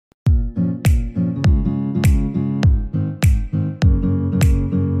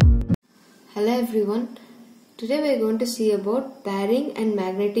everyone, today we are going to see about bearing and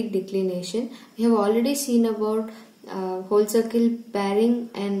magnetic declination. We have already seen about whole circle bearing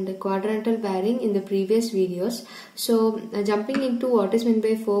and quadrantal bearing in the previous videos. So jumping into what is meant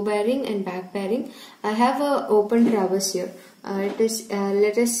by fore bearing and back bearing, I have an open traverse here. Let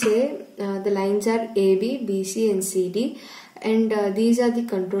us say the lines are AB, BC and CD, and these are the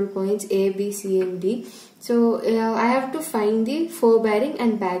control points A, B, C and D. So I have to find the fore bearing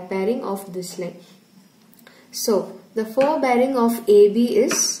and back bearing of this line. So the fore bearing of AB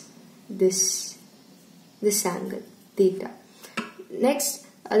is this angle theta. Next,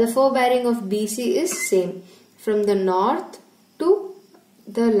 the fore bearing of BC is same, from the north to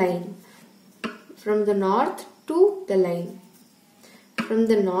the line. From the north to the line. From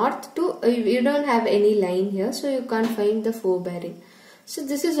the north to, you don't have any line here, so you can't find the fore bearing. So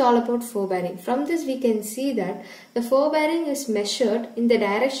this is all about fore bearing. From this we can see that the fore bearing is measured in the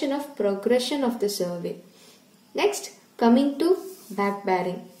direction of progression of the survey. Next, coming to back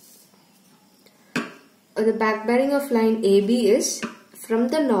bearing. The back bearing of line AB is from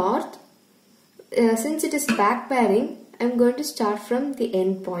the north. Since it is back bearing, I am going to start from the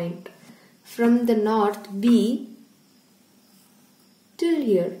end point. From the north B till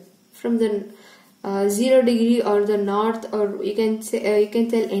here. From the 0 degree or the north, or you can say you can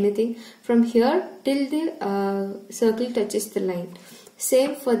tell anything from here till the circle touches the line.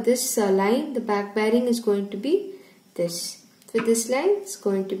 Same for this line, the back bearing is going to be this. For this line, it's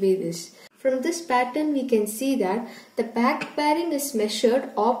going to be this. From this pattern, we can see that the back bearing is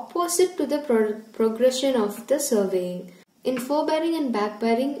measured opposite to the progression of the surveying. In fore bearing and back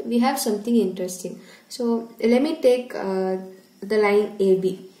bearing, we have something interesting. So let me take the line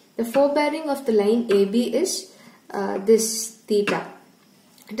AB. The fore bearing of the line AB is this theta.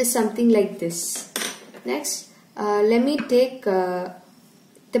 It is something like this. Next, let me take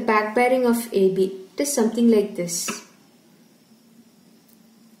the back bearing of AB. It is something like this.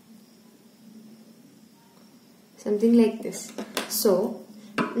 Something like this. So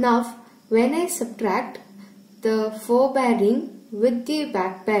now when I subtract the fore bearing with the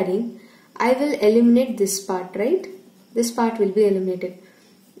back bearing, I will eliminate this part, right? This part will be eliminated.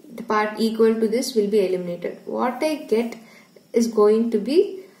 The part equal to this will be eliminated. What I get is going to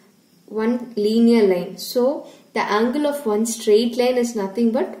be one linear line. So the angle of one straight line is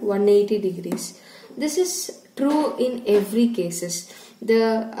nothing but 180 degrees. This is true in every cases.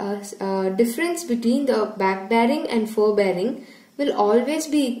 The difference between the back bearing and fore bearing will always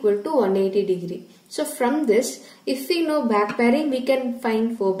be equal to 180 degree. So from this, if we know back bearing, we can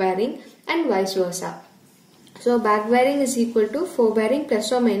find fore bearing and vice versa. So back bearing is equal to fore bearing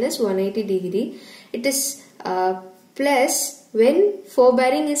plus or minus 180 degree. It is plus when fore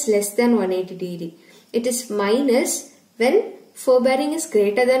bearing is less than 180 degree. It is minus when fore bearing is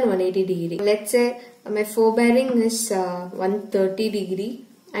greater than 180 degree. Let's say my fore bearing is 130 degree.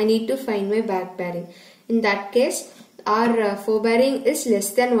 I need to find my back bearing. In that case, our fore bearing is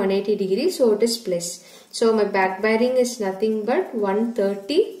less than 180 degree, so it is plus. So my back bearing is nothing but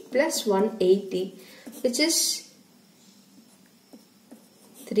 130 plus 180, which is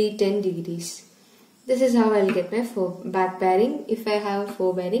 310 degrees. This is how I will get my back bearing if I have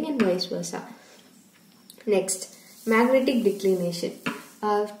fore bearing and vice versa. Next, magnetic declination.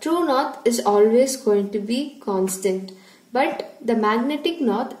 True north is always going to be constant, but the magnetic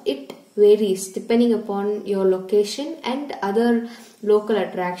north, it varies depending upon your location and other local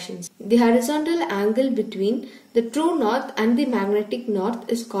attractions. The horizontal angle between the true north and the magnetic north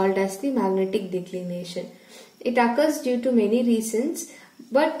is called as the magnetic declination. It occurs due to many reasons,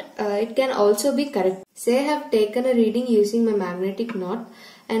 but it can also be correct. Say I have taken a reading using my magnetic north,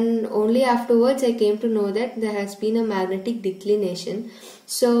 and only afterwards I came to know that there has been a magnetic declination.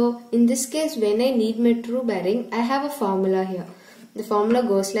 So in this case, when I need my true bearing, I have a formula here. The formula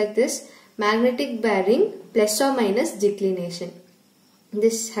goes like this: magnetic bearing plus or minus declination.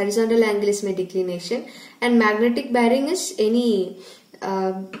 This horizontal angle is my declination, and magnetic bearing is any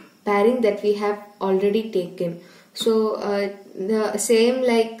bearing that we have already taken. So the same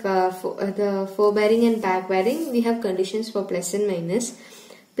like the fore bearing and back bearing, we have conditions for plus and minus.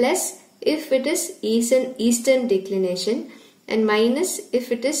 Plus if it is eastern declination, and minus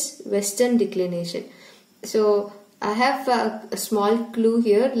if it is western declination. So I have a small clue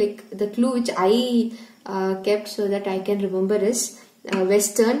here, like the clue which I kept so that I can remember is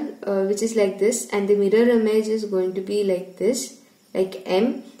western, which is like this, and the mirror image is going to be like this, like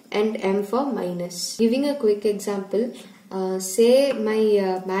M, and M for minus. Giving a quick example, say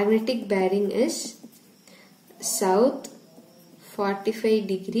my magnetic bearing is south 45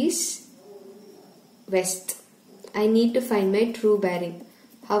 degrees west. I need to find my true bearing.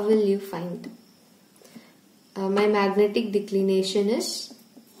 How will you find? my magnetic declination is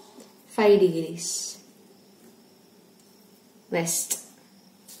 5 degrees west.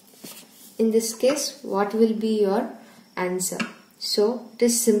 In this case, what will be your answer? So it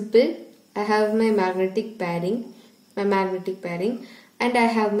is simple. I have my magnetic pairing, and I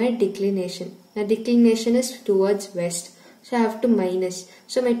have my declination. Now declination is towards west, so I have to minus.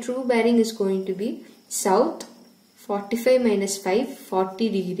 So my true bearing is going to be south, 45 minus 5, 40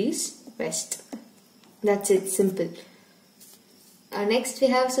 degrees west. That's it, simple. Next we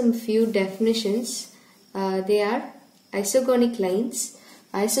have some few definitions. They are isogonic lines.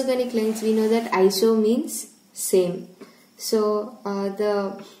 Isogonic lines, we know that iso means same. So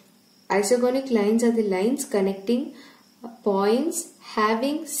the isogonic lines are the lines connecting points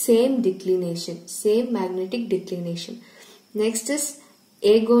having same declination, same magnetic declination. Next is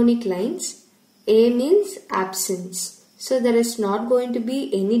agonic lines. A means absence. So there is not going to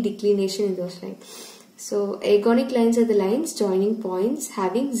be any declination in those lines. So agonic lines are the lines joining points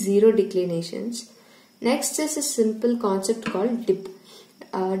having zero declinations. Next is a simple concept called dip.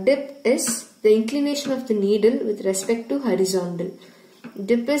 Dip is the inclination of the needle with respect to horizontal.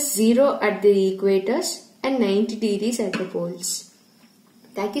 Dip is 0 at the equators and 90 degrees at the poles.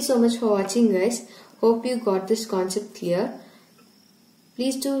 Thank you so much for watching, guys. Hope you got this concept clear.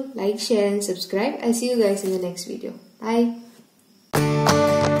 Please do like, share and subscribe. I'll see you guys in the next video. Bye.